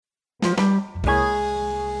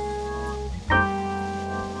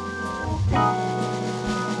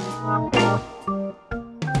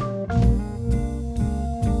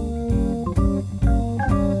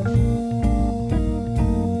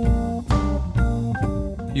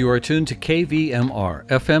You are tuned to KVMR,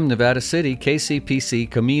 FM Nevada City, KCPC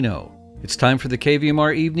Camino. It's time for the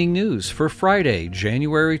KVMR Evening News for Friday,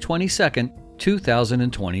 January 22nd,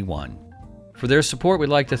 2021. For their support, we'd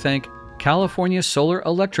like to thank California Solar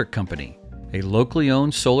Electric Company, a locally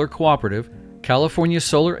owned solar cooperative. California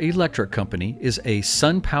Solar Electric Company is a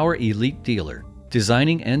SunPower elite dealer,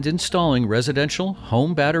 designing and installing residential,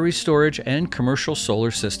 home battery storage, and commercial solar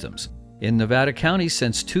systems in Nevada County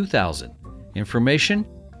since 2000. Information,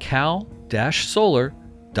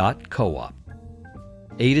 cal-solar.coop.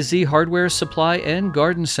 A to Z Hardware Supply and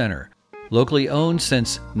Garden Center, locally owned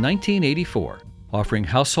since 1984, offering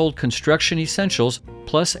household construction essentials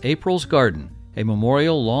plus April's Garden, a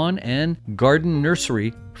memorial lawn and garden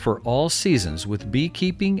nursery for all seasons with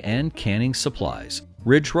beekeeping and canning supplies.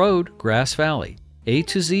 Ridge Road, Grass Valley,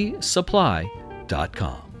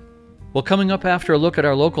 A2ZSupply.com. Well, coming up after a look at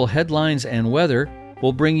our local headlines and weather,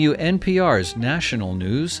 we'll bring you NPR's national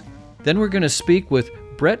news. Then we're going to speak with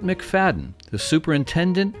Brett McFadden, the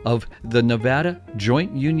superintendent of the Nevada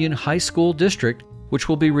Joint Union High School District, which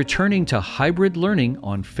will be returning to hybrid learning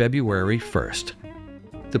on February 1st.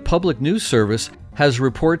 The Public News Service has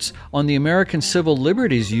reports on the American Civil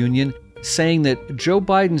Liberties Union saying that Joe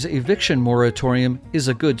Biden's eviction moratorium is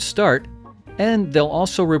a good start, and they'll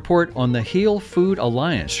also report on the Heal Food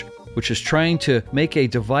Alliance, which is trying to make a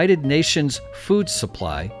divided nation's food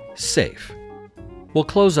supply safe. We'll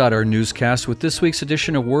close out our newscast with this week's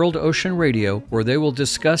edition of World Ocean Radio, where they will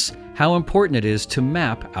discuss how important it is to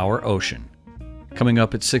map our ocean. Coming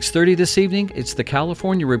up at 6:30 this evening, it's the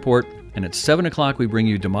California Report, and at 7 o'clock we bring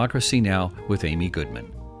you Democracy Now! With Amy Goodman.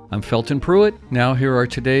 I'm Felton Pruitt. Now here are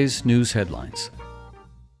today's news headlines.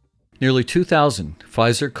 Nearly 2,000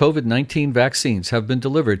 Pfizer COVID-19 vaccines have been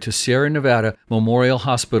delivered to Sierra Nevada Memorial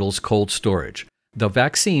Hospital's cold storage. The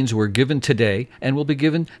vaccines were given today and will be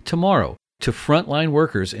given tomorrow to frontline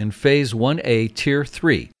workers in Phase 1A Tier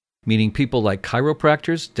 3, meaning people like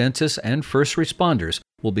chiropractors, dentists, and first responders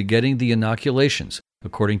will be getting the inoculations,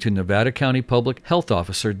 according to Nevada County Public Health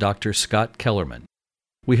Officer Dr. Scott Kellerman.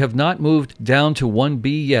 We have not moved down to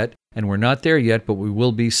 1B yet, and we're not there yet, but we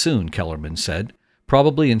will be soon, Kellerman said,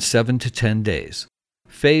 probably in 7 to 10 days.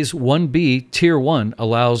 Phase 1B Tier 1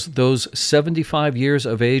 allows those 75 years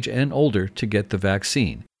of age and older to get the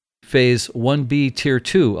vaccine. Phase 1B Tier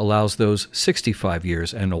 2 allows those 65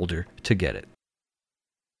 years and older to get it.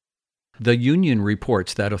 The union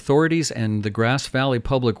reports that authorities and the Grass Valley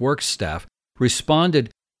Public Works staff responded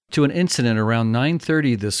to an incident around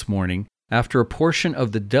 9:30 this morning after a portion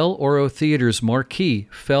of the Del Oro Theater's marquee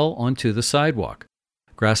fell onto the sidewalk.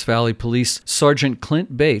 Grass Valley Police Sergeant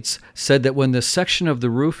Clint Bates said that when the section of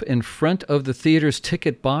the roof in front of the theater's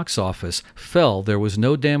ticket box office fell, there was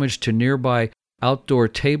no damage to nearby outdoor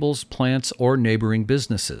tables, plants, or neighboring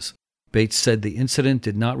businesses. Bates said the incident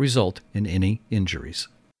did not result in any injuries.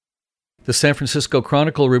 The San Francisco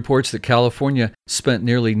Chronicle reports that California spent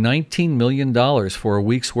nearly $19 million for a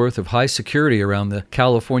week's worth of high security around the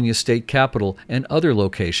California state capitol and other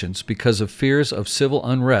locations because of fears of civil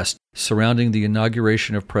unrest surrounding the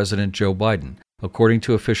inauguration of President Joe Biden, according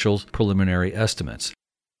to officials' preliminary estimates.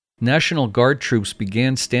 National Guard troops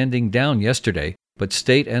began standing down yesterday, but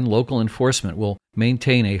state and local enforcement will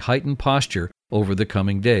maintain a heightened posture over the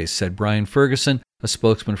coming days, said Brian Ferguson, a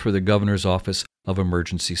spokesman for the Governor's Office of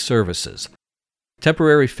Emergency Services.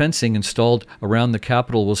 Temporary fencing installed around the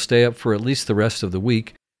Capitol will stay up for at least the rest of the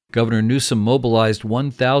week. Governor Newsom mobilized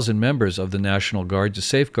 1,000 members of the National Guard to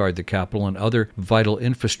safeguard the Capitol and other vital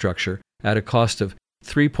infrastructure at a cost of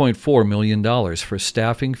 $3.4 million for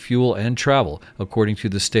staffing, fuel, and travel, according to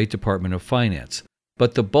the State Department of Finance.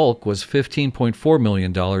 But the bulk was $15.4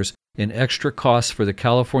 million in extra costs for the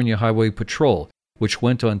California Highway Patrol, which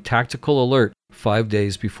went on tactical alert 5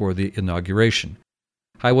 days before the inauguration.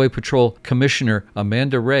 Highway Patrol Commissioner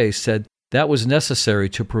Amanda Ray said that was necessary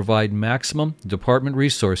to provide maximum department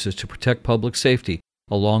resources to protect public safety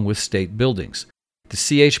along with state buildings. The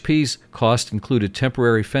CHP's cost included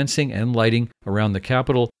temporary fencing and lighting around the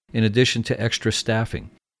Capitol in addition to extra staffing.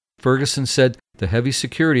 Ferguson said the heavy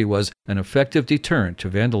security was an effective deterrent to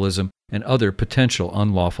vandalism and other potential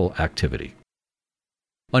unlawful activity.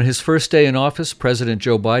 On his first day in office, President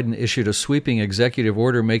Joe Biden issued a sweeping executive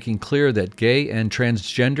order making clear that gay and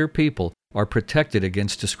transgender people are protected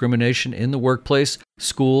against discrimination in the workplace,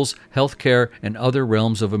 schools, healthcare, and other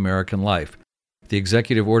realms of American life. The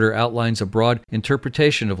executive order outlines a broad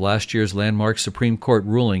interpretation of last year's landmark Supreme Court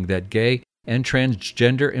ruling that gay and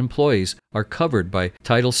transgender employees are covered by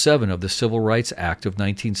Title VII of the Civil Rights Act of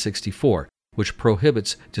 1964, which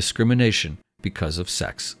prohibits discrimination because of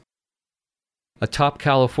sex. A top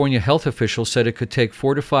California health official said it could take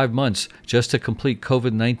 4 to 5 months just to complete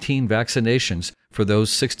COVID-19 vaccinations for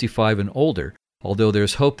those 65 and older, although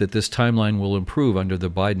there's hope that this timeline will improve under the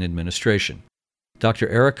Biden administration. Dr.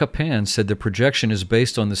 Erica Pan said the projection is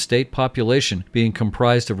based on the state population being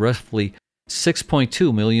comprised of roughly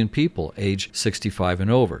 6.2 million people age 65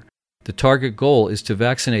 and over. The target goal is to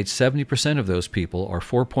vaccinate 70% of those people, or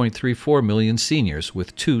 4.34 million seniors,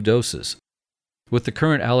 with 2 doses. With the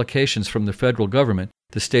current allocations from the federal government,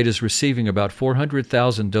 the state is receiving about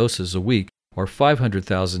 400,000 doses a week, or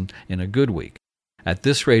 500,000 in a good week. At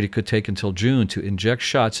this rate, it could take until June to inject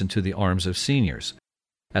shots into the arms of seniors.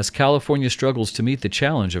 As California struggles to meet the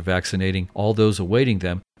challenge of vaccinating all those awaiting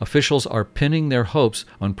them, officials are pinning their hopes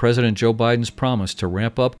on President Joe Biden's promise to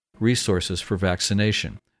ramp up resources for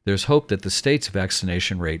vaccination. There's hope that the state's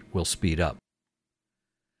vaccination rate will speed up.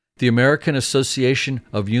 The American Association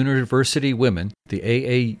of University Women, the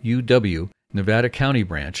AAUW, Nevada County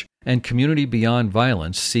Branch, and Community Beyond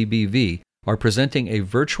Violence, CBV, are presenting a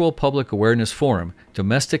virtual public awareness forum,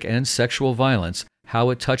 Domestic and Sexual Violence, How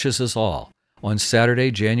It Touches Us All, on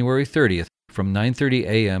Saturday, January 30th from 9:30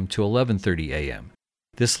 a.m. to 11:30 a.m.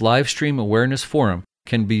 This live stream awareness forum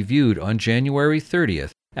can be viewed on January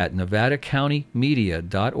 30th at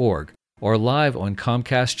nevadacountymedia.org or live on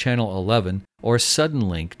Comcast Channel 11 or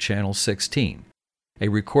Suddenlink Channel 16. A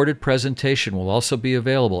recorded presentation will also be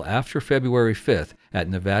available after February 5th at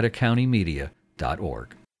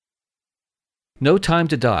nevadacountymedia.org. No Time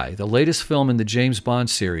to Die, the latest film in the James Bond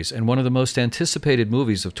series and one of the most anticipated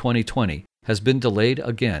movies of 2020, has been delayed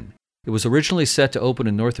again. It was originally set to open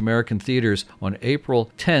in North American theaters on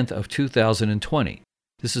April 10th of 2020.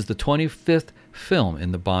 This is the 25th film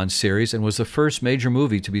in the Bond series and was the first major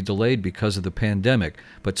movie to be delayed because of the pandemic,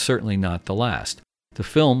 but certainly not the last. The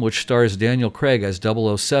film, which stars Daniel Craig as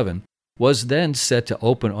 007, was then set to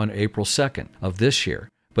open on April 2nd of this year,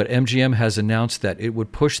 but MGM has announced that it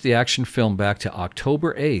would push the action film back to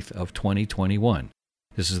October 8th of 2021.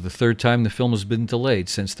 This is the third time the film has been delayed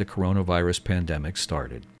since the coronavirus pandemic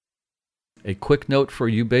started. A quick note for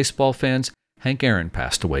you baseball fans, Hank Aaron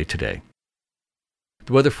passed away today.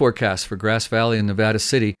 The weather forecast for Grass Valley and Nevada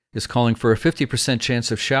City is calling for a 50%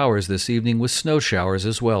 chance of showers this evening with snow showers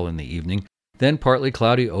as well in the evening, then partly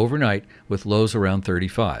cloudy overnight with lows around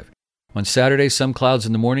 35. On Saturday, some clouds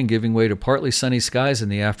in the morning giving way to partly sunny skies in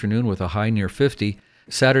the afternoon with a high near 50.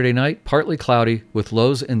 Saturday night, partly cloudy with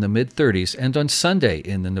lows in the mid-30s, and on Sunday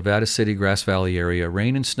in the Nevada City, Grass Valley area,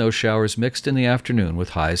 rain and snow showers mixed in the afternoon with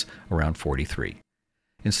highs around 43.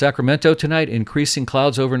 In Sacramento tonight, increasing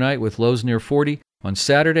clouds overnight with lows near 40. On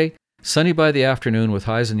Saturday, sunny by the afternoon with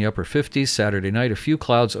highs in the upper 50s. Saturday night, a few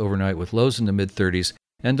clouds overnight with lows in the mid-30s.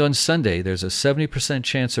 And on Sunday, there's a 70%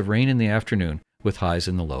 chance of rain in the afternoon with highs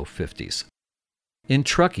in the low 50s. In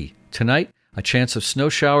Truckee, tonight, a chance of snow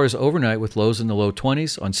showers overnight with lows in the low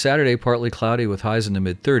 20s. On Saturday, partly cloudy with highs in the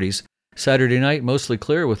mid-30s. Saturday night, mostly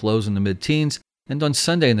clear with lows in the mid-teens. And on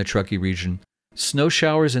Sunday in the Truckee region, snow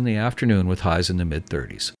showers in the afternoon with highs in the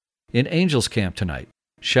mid-30s. In Angels Camp tonight,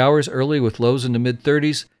 showers early with lows in the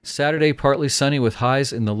mid-30s. Saturday, partly sunny with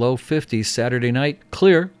highs in the low 50s. Saturday night,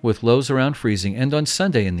 clear with lows around freezing. And on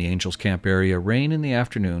Sunday in the Angels Camp area, rain in the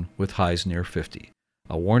afternoon with highs near 50.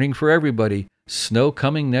 A warning for everybody, snow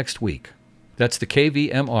coming next week. That's the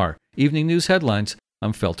KVMR Evening News Headlines.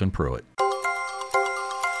 I'm Felton Pruitt.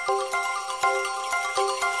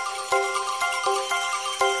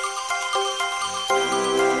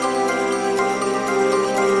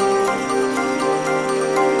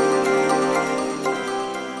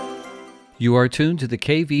 You are tuned to the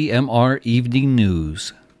KVMR Evening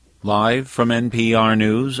News. Live from NPR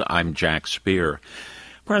News, I'm Jack Speer.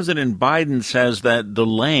 President Biden says that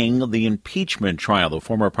delaying the impeachment trial of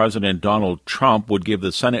former President Donald Trump would give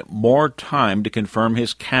the Senate more time to confirm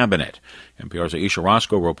his cabinet. NPR's Aisha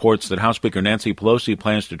Roscoe reports that House Speaker Nancy Pelosi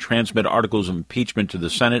plans to transmit articles of impeachment to the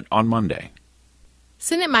Senate on Monday.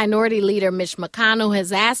 Senate Minority Leader Mitch McConnell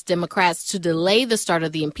has asked Democrats to delay the start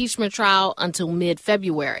of the impeachment trial until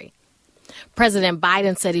mid-February. President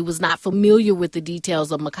Biden said he was not familiar with the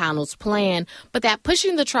details of McConnell's plan, but that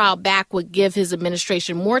pushing the trial back would give his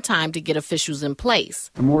administration more time to get officials in place.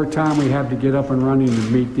 The more time we have to get up and running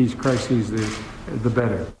and meet these crises, the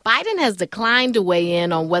better. Biden has declined to weigh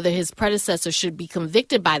in on whether his predecessor should be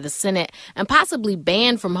convicted by the Senate and possibly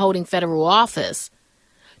banned from holding federal office.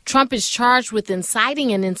 Trump is charged with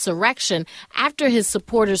inciting an insurrection after his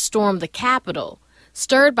supporters stormed the Capitol,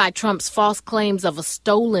 stirred by Trump's false claims of a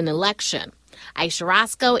stolen election. Aisha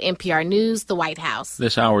Roscoe, NPR News, the White House.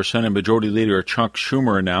 This hour, Senate Majority Leader Chuck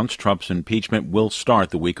Schumer announced Trump's impeachment will start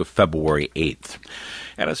the week of February 8th.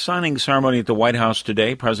 At a signing ceremony at the White House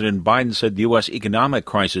today, President Biden said the U.S. economic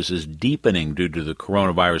crisis is deepening due to the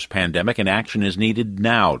coronavirus pandemic, and action is needed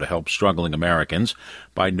now to help struggling Americans.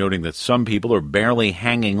 Biden noting that some people are barely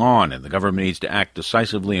hanging on, and the government needs to act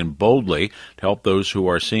decisively and boldly to help those who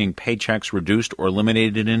are seeing paychecks reduced or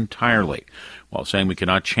eliminated entirely. While saying we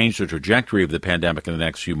cannot change the trajectory of the pandemic in the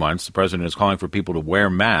next few months, the president is calling for people to wear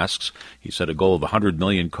masks. He set a goal of 100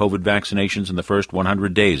 million COVID vaccinations in the first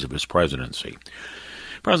 100 days of his presidency.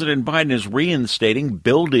 President Biden is reinstating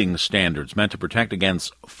building standards meant to protect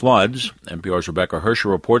against floods. NPR's Rebecca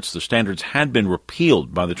Hersher reports the standards had been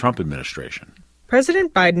repealed by the Trump administration.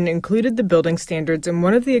 President Biden included the building standards in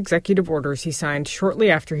one of the executive orders he signed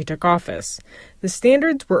shortly after he took office. The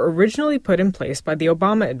standards were originally put in place by the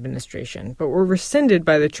Obama administration, but were rescinded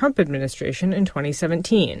by the Trump administration in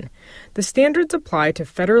 2017. The standards apply to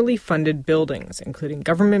federally funded buildings, including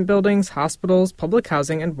government buildings, hospitals, public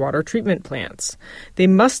housing, and water treatment plants. They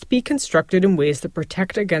must be constructed in ways that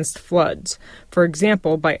protect against floods, for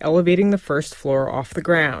example, by elevating the first floor off the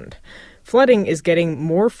ground. Flooding is getting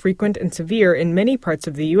more frequent and severe in many parts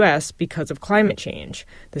of the U.S. because of climate change.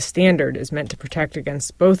 The standard is meant to protect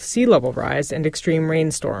against both sea level rise and extreme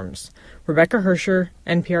rainstorms. Rebecca Hersher,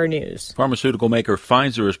 NPR News. Pharmaceutical maker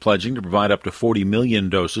Pfizer is pledging to provide up to 40 million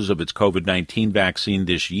doses of its COVID-19 vaccine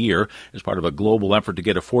this year as part of a global effort to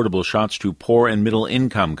get affordable shots to poor and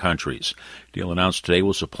middle-income countries. The deal announced today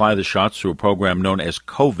will supply the shots through a program known as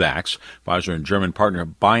COVAX. Pfizer and German partner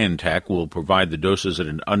BioNTech will provide the doses at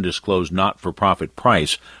an undisclosed not-for-profit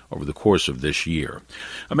price over the course of this year.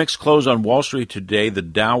 A mixed close on Wall Street today. The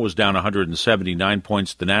Dow was down 179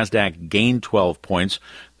 points. The Nasdaq gained 12 points.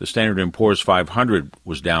 The Standard & Poor's 500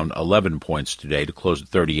 was down 11 points today to close at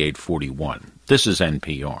 38.41. This is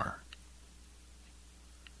NPR.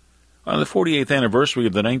 On the 48th anniversary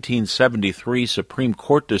of the 1973 Supreme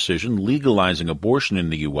Court decision legalizing abortion in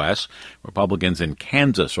the U.S., Republicans in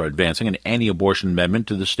Kansas are advancing an anti-abortion amendment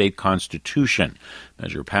to the state constitution. The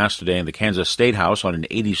measure passed today in the Kansas State House on an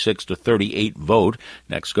 86-38 vote.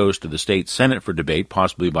 Next goes to the state Senate for debate,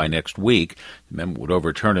 possibly by next week. The amendment would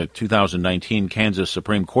overturn a 2019 Kansas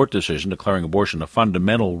Supreme Court decision declaring abortion a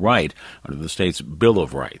fundamental right under the state's Bill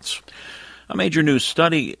of Rights. A major new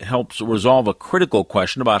study helps resolve a critical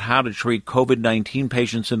question about how to treat COVID-19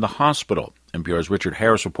 patients in the hospital. NPR's Richard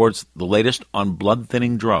Harris reports the latest on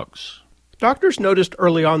blood-thinning drugs. Doctors noticed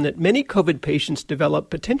early on that many COVID patients develop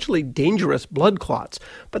potentially dangerous blood clots,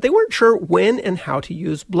 but they weren't sure when and how to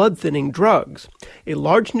use blood-thinning drugs. A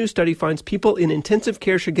large new study finds people in intensive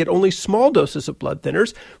care should get only small doses of blood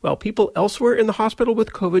thinners, while people elsewhere in the hospital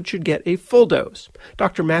with COVID should get a full dose.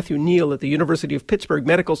 Dr. Matthew Neal at the University of Pittsburgh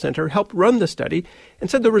Medical Center helped run the study and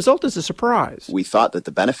said the result is a surprise. We thought that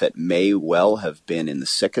the benefit may well have been in the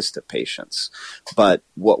sickest of patients, but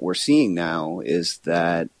what we're seeing now is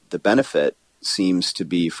that the benefit seems to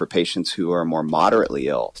be for patients who are more moderately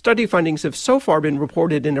ill. Study findings have so far been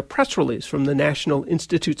reported in a press release from the National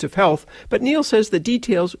Institutes of Health, but Neal says the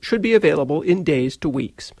details should be available in days to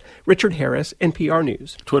weeks. Richard Harris, NPR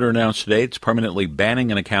News. Twitter announced today it's permanently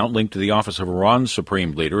banning an account linked to the office of Iran's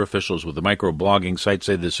supreme leader. Officials with the microblogging site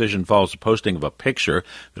say the decision follows the posting of a picture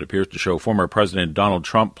that appears to show former President Donald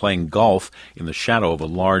Trump playing golf in the shadow of a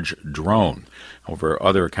large drone. However,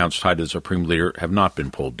 other accounts tied to the supreme leader have not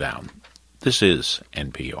been pulled down. This is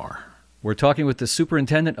NPR. We're talking with the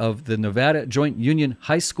superintendent of the Nevada Joint Union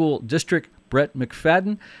High School District, Brett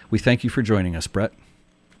McFadden. We thank you for joining us, Brett.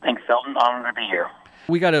 Thanks, Selden. Honored to be here.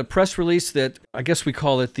 We got a press release that I guess we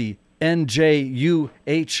call it the NJUHSD.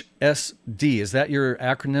 Is that your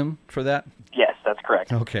acronym for that? Yes, that's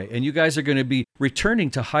correct. Okay. And you guys are going to be returning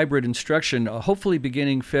to hybrid instruction, hopefully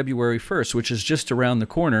beginning February 1st, which is just around the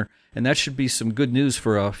corner. And that should be some good news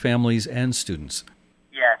for families and students.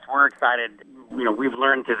 Yes, we're excited. We've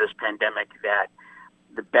learned through this pandemic that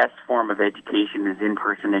the best form of education is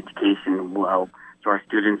in-person education, so our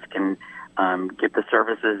students can get the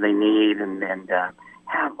services they need and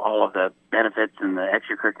have all of the benefits and the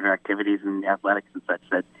extracurricular activities and athletics and such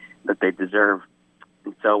that they deserve.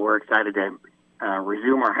 And so we're excited to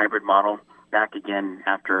resume our hybrid model back again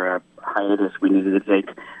after a hiatus we needed to take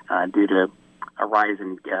due to a rise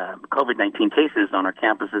in COVID-19 cases on our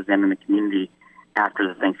campuses and in the community after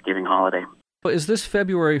the Thanksgiving holiday. Is this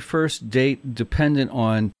February 1st date dependent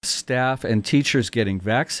on staff and teachers getting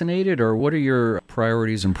vaccinated, or what are your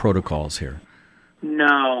priorities and protocols here?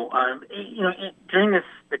 No. During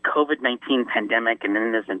the COVID-19 pandemic and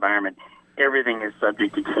in this environment, everything is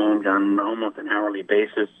subject to change on almost an hourly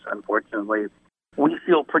basis, unfortunately. We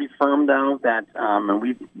feel pretty firm, though, that and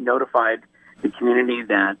we've notified the community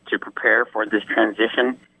that to prepare for this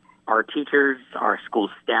transition, our teachers, our school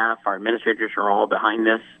staff, our administrators are all behind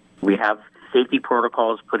this. We have safety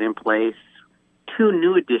protocols put in place. 2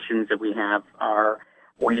 new additions that we have are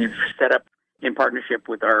we've set up in partnership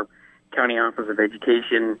with our County Office of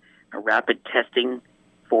Education a rapid testing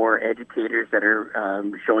for educators that are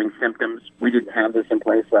showing symptoms. We didn't have this in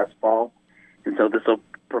place last fall, and so this will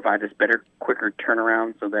provide us better, quicker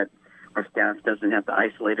turnaround so that our staff doesn't have to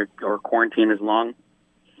isolate or quarantine as long.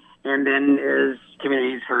 And then, as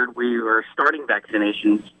communities heard, we are starting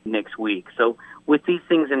vaccinations next week. So with these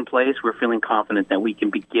things in place, we're feeling confident that we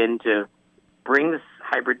can begin to bring this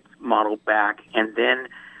hybrid model back, and then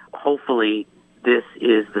hopefully this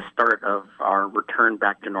is the start of our return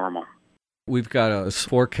back to normal. We've got a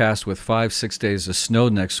forecast with 5-6 days of snow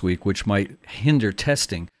next week, which might hinder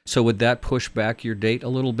testing. So would that push back your date a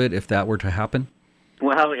little bit if that were to happen?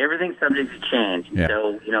 Well, everything's subject to change. Yeah.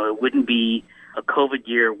 So, it wouldn't be a COVID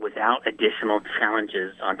year without additional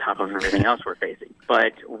challenges on top of everything else we're facing.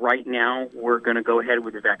 But right now, we're going to go ahead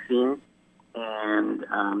with the vaccine and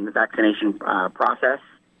the vaccination process.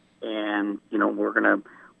 And,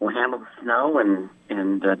 we'll handle the snow and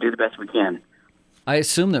do the best we can. I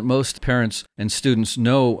assume that most parents and students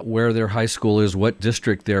know where their high school is, what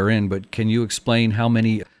district they're in, but can you explain how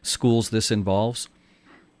many schools this involves?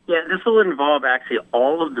 Yeah, this will involve actually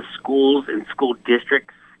all of the schools and school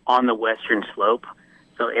districts on the western slope.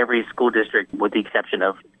 So every school district with the exception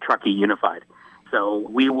of Truckee Unified. So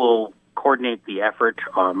we will coordinate the effort.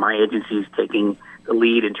 My agency is taking the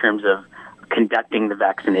lead in terms of conducting the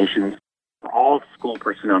vaccinations for all school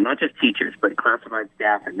personnel, not just teachers, but classified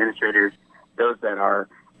staff, administrators, those that are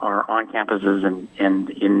on campuses and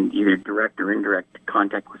in either direct or indirect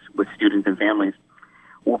contact with students and families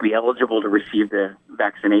will be eligible to receive the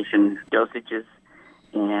vaccination dosages.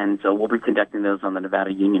 And so we'll be conducting those on the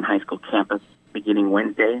Nevada Union High School campus beginning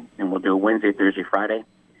Wednesday, and we'll do it Wednesday, Thursday, Friday.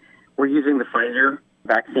 We're using the Pfizer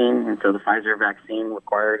vaccine, and so the Pfizer vaccine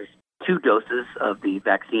requires 2 doses of the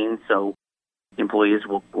vaccine. So employees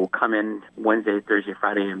will come in Wednesday, Thursday,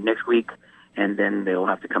 Friday of next week, and then they'll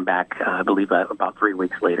have to come back, I believe, about 3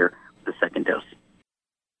 weeks later with the second dose.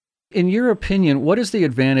 In your opinion, what is the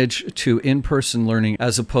advantage to in-person learning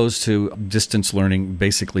as opposed to distance learning,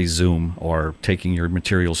 basically Zoom, or taking your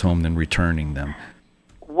materials home and returning them?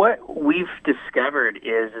 What we've discovered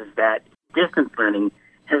is that distance learning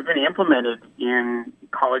has been implemented in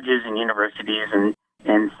colleges and universities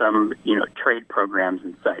and some trade programs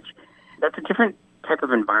and such. That's a different type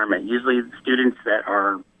of environment. Usually students that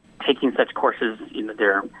are taking such courses, they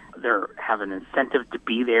have an incentive to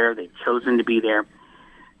be there. They've chosen to be there.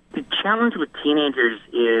 The challenge with teenagers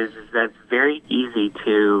is that it's very easy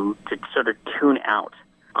to sort of tune out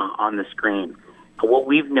on the screen. What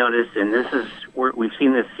we've noticed, and we've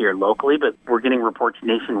seen this here locally, but we're getting reports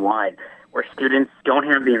nationwide where students don't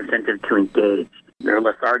have the incentive to engage. They're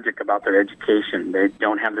lethargic about their education. They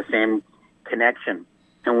don't have the same connection.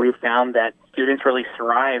 And we've found that students really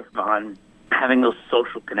thrive on having those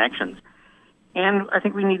social connections. And I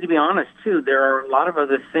think we need to be honest, too. There are a lot of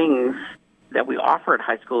other things that we offer at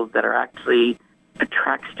high school that are actually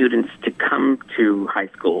attract students to come to high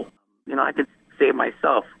school. I could say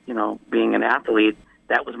myself, being an athlete,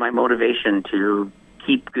 that was my motivation to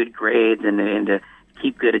keep good grades and to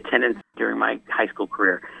keep good attendance during my high school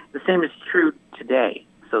career. The same is true today.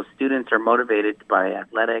 So students are motivated by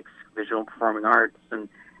athletics, visual and performing arts, and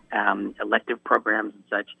elective programs and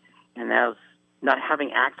such. And as not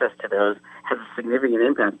having access to those has a significant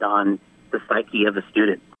impact on the psyche of a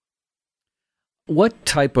student. What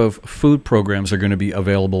type of food programs are going to be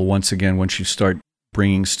available once you start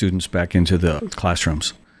bringing students back into the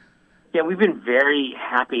classrooms? Yeah, we've been very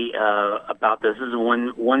happy about this. This is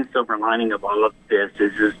one silver lining of all of this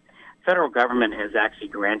is the federal government has actually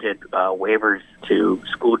granted waivers to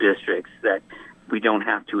school districts that we don't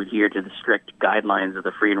have to adhere to the strict guidelines of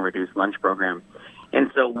the free and reduced lunch program. And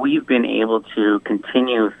so we've been able to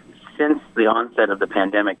continue since the onset of the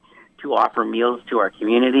pandemic to offer meals to our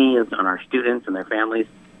community and our students and their families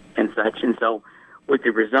and such. And so with the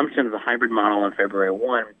resumption of the hybrid model on February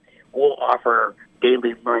 1, we'll offer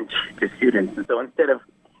daily lunch to students. And so instead of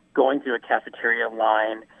going through a cafeteria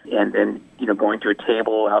line and then, going to a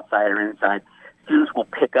table outside or inside, students will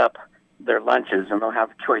pick up their lunches and they'll have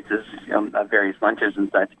choices of various lunches and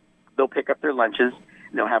such. They'll pick up their lunches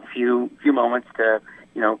and they'll have a few moments to,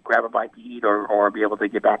 grab a bite to eat or be able to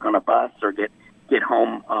get back on a bus or get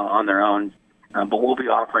home on their own. But we'll be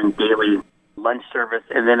offering daily lunch service.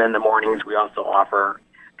 And then in the mornings, we also offer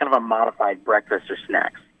kind of a modified breakfast or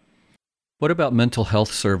snacks. What about mental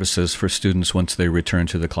health services for students once they return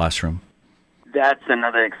to the classroom? That's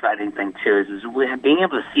another exciting thing, too, is being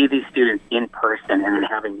able to see these students in person and then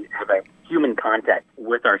have a human contact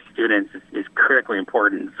with our students is critically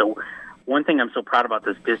important. So one thing I'm so proud about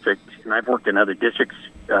this district, and I've worked in other districts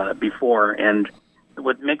before, and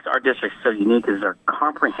what makes our district so unique is our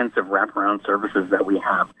comprehensive wraparound services that we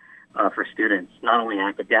have for students, not only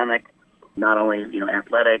academic, not only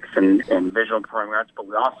athletics and visual performing arts, but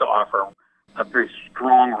we also offer a very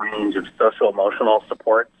strong range of social emotional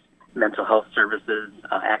supports, mental health services,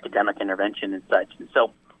 academic intervention, and such. And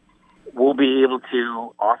so we'll be able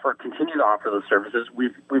to continue to offer those services.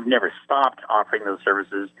 We've never stopped offering those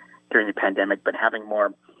services during the pandemic, but having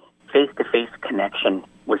more face-to-face connection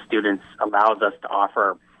with students allows us to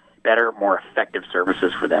offer better, more effective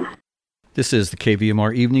services for them. This is the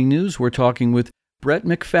KVMR Evening News. We're talking with Brett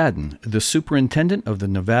McFadden, the superintendent of the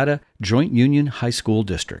Nevada Joint Union High School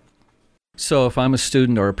District. So if I'm a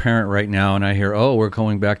student or a parent right now and I hear, we're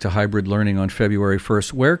going back to hybrid learning on February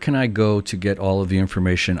 1st, where can I go to get all of the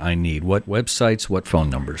information I need? What websites, what phone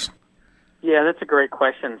numbers? Yeah, that's a great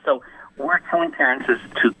question. So what we're telling parents is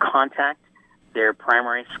to contact their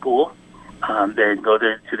primary school. They go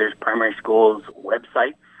to their primary school's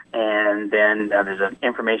website, and then there's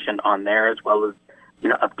information on there as well as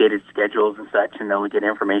updated schedules and such, and they'll get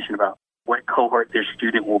information about what cohort their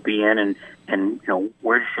student will be in and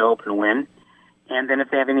where to show up and when. And then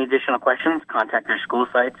if they have any additional questions, contact their school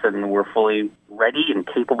sites, and we're fully ready and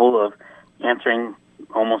capable of answering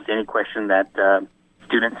almost any question that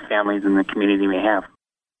students, families, and the community may have.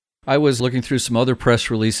 I was looking through some other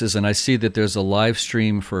press releases, and I see that there's a live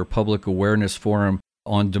stream for a public awareness forum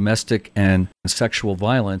on domestic and sexual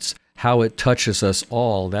violence, how it touches us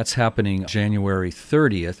all. That's happening January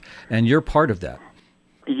 30th, and you're part of that.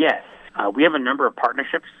 Yes. We have a number of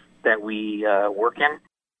partnerships that we work in.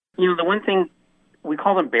 The one thing, we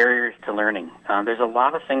call them barriers to learning. There's a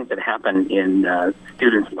lot of things that happen in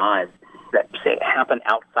students' lives that happen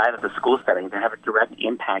outside of the school setting that have a direct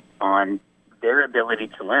impact on their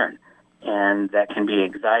ability to learn. And that can be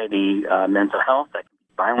anxiety, mental health, that can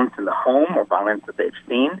be violence in the home or violence that they've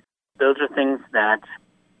seen. Those are things that,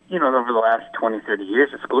 over the last 20, 30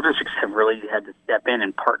 years, the school districts have really had to step in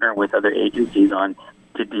and partner with other agencies on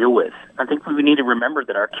to deal with. I think we need to remember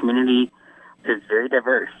that our community is very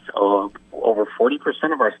diverse. Over 40%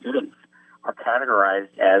 of our students are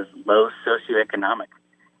categorized as low socioeconomic.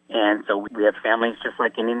 And so we have families just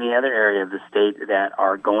like in any other area of the state that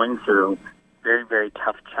are going through very, very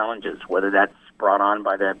tough challenges, whether that's brought on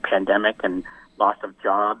by the pandemic and loss of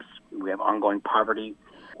jobs. We have ongoing poverty.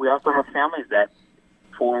 We also have families that,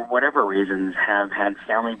 for whatever reasons, have had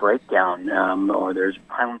family breakdown, or there's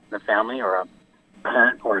violence in the family, or a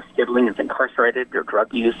parent or a sibling is incarcerated, or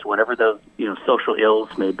drug use, whatever those social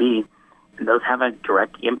ills may be, and those have a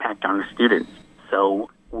direct impact on our students.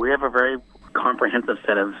 So we have a very comprehensive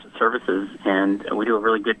set of services, and we do a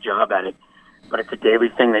really good job at it. But it's a daily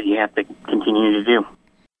thing that you have to continue to do.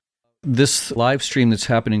 This live stream that's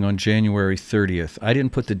happening on January 30th, I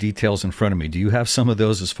didn't put the details in front of me. Do you have some of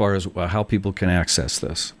those as far as how people can access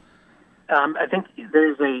this? I think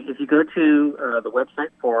if you go to the website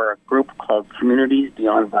for a group called Communities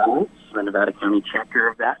Beyond Violence, the Nevada County chapter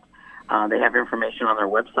of that, they have information on their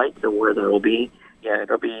website where there will be. Yeah,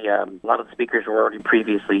 it'll be a lot of the speakers were already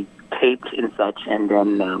previously taped and such, and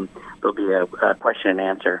then there'll be a question and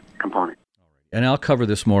answer component. And I'll cover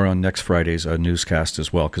this more on next Friday's newscast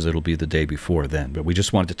as well, because it'll be the day before then. But we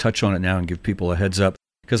just wanted to touch on it now and give people a heads up,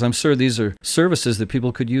 because I'm sure these are services that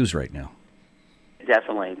people could use right now.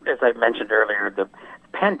 Definitely. As I mentioned earlier, the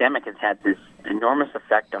pandemic has had this enormous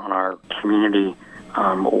effect on our community,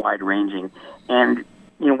 wide-ranging. And,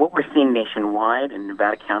 what we're seeing nationwide in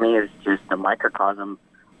Nevada County is just a microcosm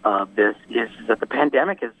of this, is that the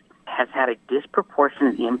pandemic has had a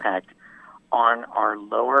disproportionate impact on our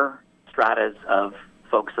lower stratas of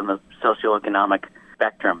folks on the socioeconomic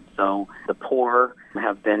spectrum. So the poor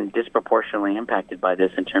have been disproportionately impacted by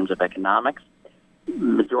this in terms of economics.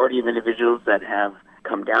 Majority of individuals that have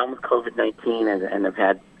come down with COVID-19 and have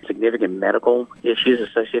had significant medical issues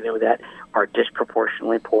associated with that are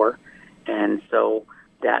disproportionately poor. And so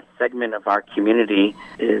that segment of our community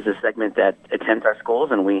is a segment that attends our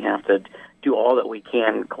schools, and we have to do all that we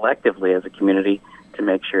can collectively as a community to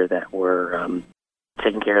make sure that we're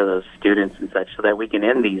taking care of those students and such so that we can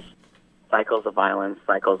end these cycles of violence,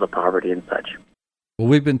 cycles of poverty and such. Well,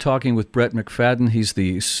 we've been talking with Brett McFadden. He's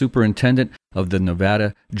the superintendent of the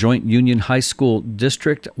Nevada Joint Union High School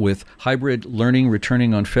District, with hybrid learning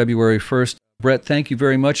returning on February 1st. Brett, thank you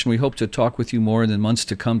very much, and we hope to talk with you more in the months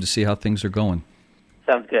to come to see how things are going.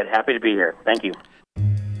 Sounds good. Happy to be here. Thank you.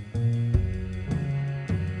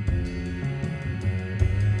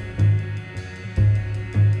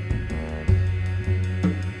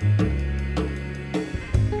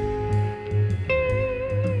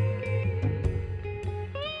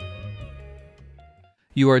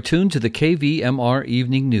 You are tuned to the KVMR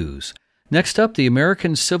Evening News. Next up, the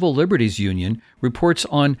American Civil Liberties Union reports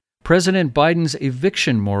on President Biden's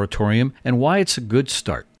eviction moratorium and why it's a good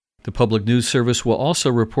start. The Public News Service will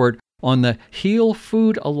also report on the Heal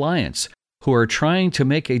Food Alliance, who are trying to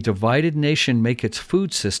make a divided nation make its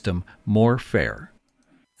food system more fair.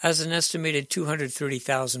 As an estimated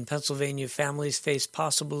 230,000 Pennsylvania families face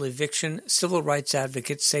possible eviction, civil rights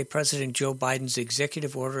advocates say President Joe Biden's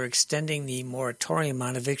executive order extending the moratorium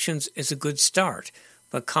on evictions is a good start,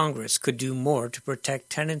 but Congress could do more to protect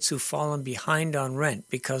tenants who've fallen behind on rent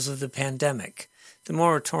because of the pandemic. The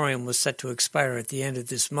moratorium was set to expire at the end of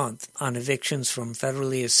this month on evictions from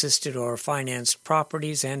federally assisted or financed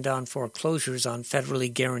properties and on foreclosures on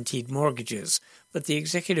federally guaranteed mortgages, but the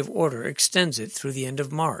executive order extends it through the end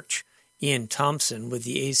of March. Ian Thompson with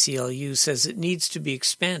the ACLU says it needs to be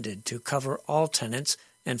expanded to cover all tenants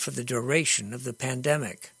and for the duration of the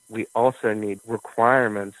pandemic. We also need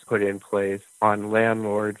requirements put in place on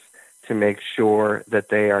landlords to make sure that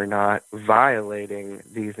they are not violating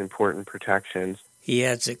these important protections. He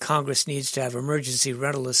adds that Congress needs to have emergency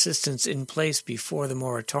rental assistance in place before the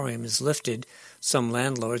moratorium is lifted. Some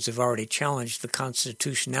landlords have already challenged the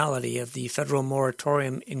constitutionality of the federal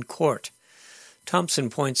moratorium in court.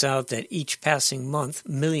 Thompson points out that each passing month,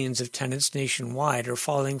 millions of tenants nationwide are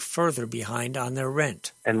falling further behind on their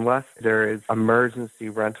rent. Unless there is emergency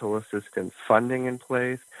rental assistance funding in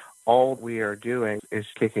place, all we are doing is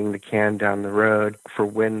kicking the can down the road for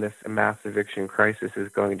when this mass eviction crisis is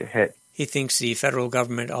going to hit. He thinks the federal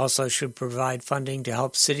government also should provide funding to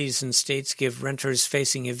help cities and states give renters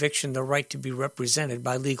facing eviction the right to be represented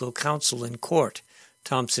by legal counsel in court.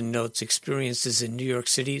 Thompson notes experiences in New York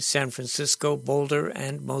City, San Francisco, Boulder,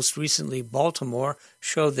 and most recently Baltimore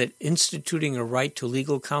show that instituting a right to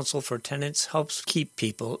legal counsel for tenants helps keep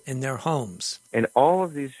people in their homes. In all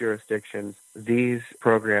of these jurisdictions, these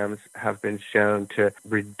programs have been shown to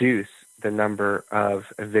reduce the number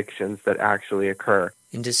of evictions that actually occur.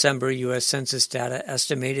 In December, U.S. Census data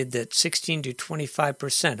estimated that 16 to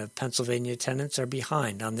 25% of Pennsylvania tenants are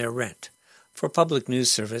behind on their rent. For Public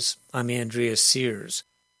News Service, I'm Andrea Sears.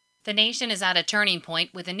 The nation is at a turning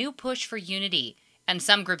point with a new push for unity, and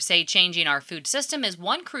some groups say changing our food system is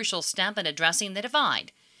one crucial step in addressing the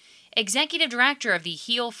divide. Executive Director of the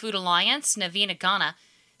Heal Food Alliance, Navina Ghana,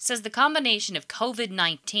 says the combination of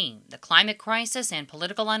COVID-19, the climate crisis, and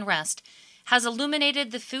political unrest has illuminated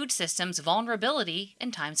the food system's vulnerability in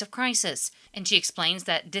times of crisis. And she explains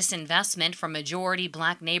that disinvestment from majority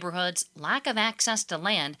black neighborhoods, lack of access to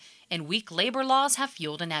land, and weak labor laws have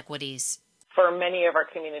fueled inequities. For many of our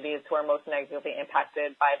communities who are most negatively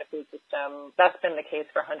impacted by the food system, that's been the case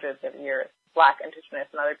for hundreds of years. Black, Indigenous,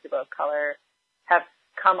 and other people of color have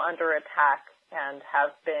come under attack and have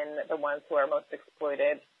been the ones who are most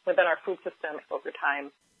exploited within our food system over time.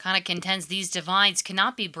 Ghana contends these divides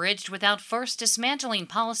cannot be bridged without first dismantling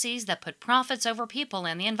policies that put profits over people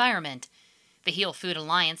and the environment. The Heal Food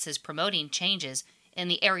Alliance is promoting changes in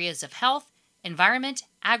the areas of health, environment,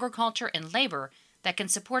 agriculture, and labor that can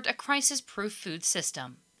support a crisis-proof food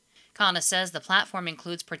system. Ghana says the platform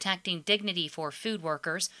includes protecting dignity for food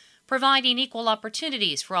workers, providing equal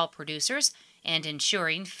opportunities for all producers, and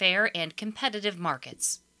ensuring fair and competitive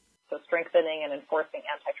markets. So strengthening and enforcing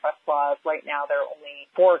antitrust laws. Right now, there are only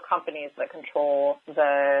 4 companies that control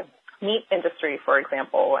the meat industry, for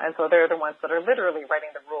example. And so they're the ones that are literally writing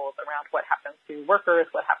the rules around what happens to workers,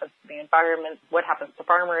 what happens to the environment, what happens to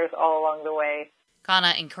farmers all along the way.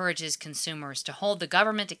 Ghana encourages consumers to hold the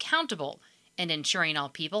government accountable in ensuring all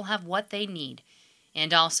people have what they need,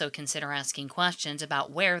 and also consider asking questions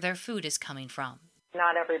about where their food is coming from.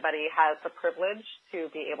 Not everybody has the privilege to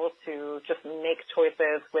be able to just make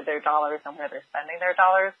choices with their dollars and where they're spending their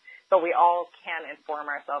dollars, but we all can inform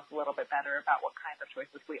ourselves a little bit better about what kinds of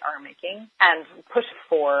choices we are making and push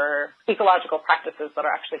for ecological practices that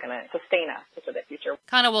are actually going to sustain us into the future.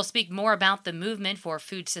 Ghana will speak more about the movement for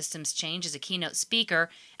food systems change as a keynote speaker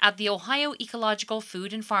at the Ohio Ecological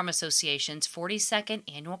Food and Farm Association's 42nd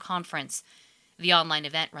Annual Conference. The online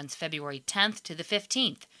event runs February 10th to the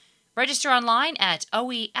 15th. Register online at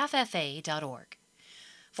oeffa.org.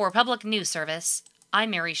 For Public News Service,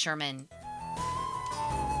 I'm Mary Sherman.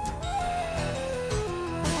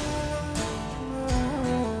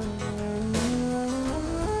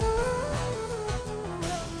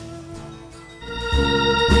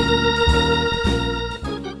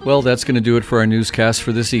 Well, that's going to do it for our newscast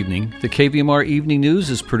for this evening. The KVMR Evening News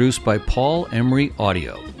is produced by Paul Emery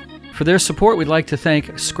Audio. For their support, we'd like to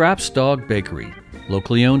thank Scraps Dog Bakery,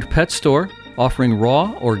 locally owned pet store offering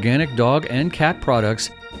raw, organic dog and cat products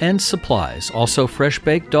and supplies, also fresh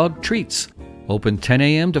baked dog treats. Open 10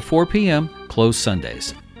 a.m. to 4 p.m., closed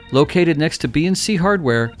Sundays. Located next to B&C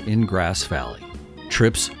Hardware in Grass Valley.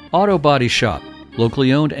 Tripp's Auto Body Shop,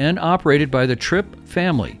 locally owned and operated by the Tripp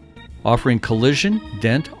family, offering collision,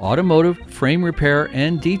 dent, automotive, frame repair,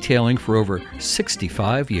 and detailing for over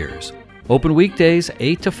 65 years. Open weekdays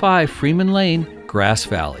 8 to 5, Freeman Lane, Grass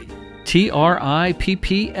Valley.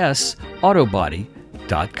 TRIPPS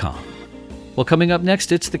Autobody.com. Well, coming up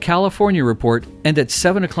next, it's the California Report, and at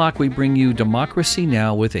 7 o'clock we bring you Democracy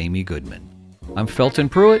Now! With Amy Goodman. I'm Felton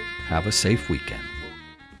Pruitt. Have a safe weekend.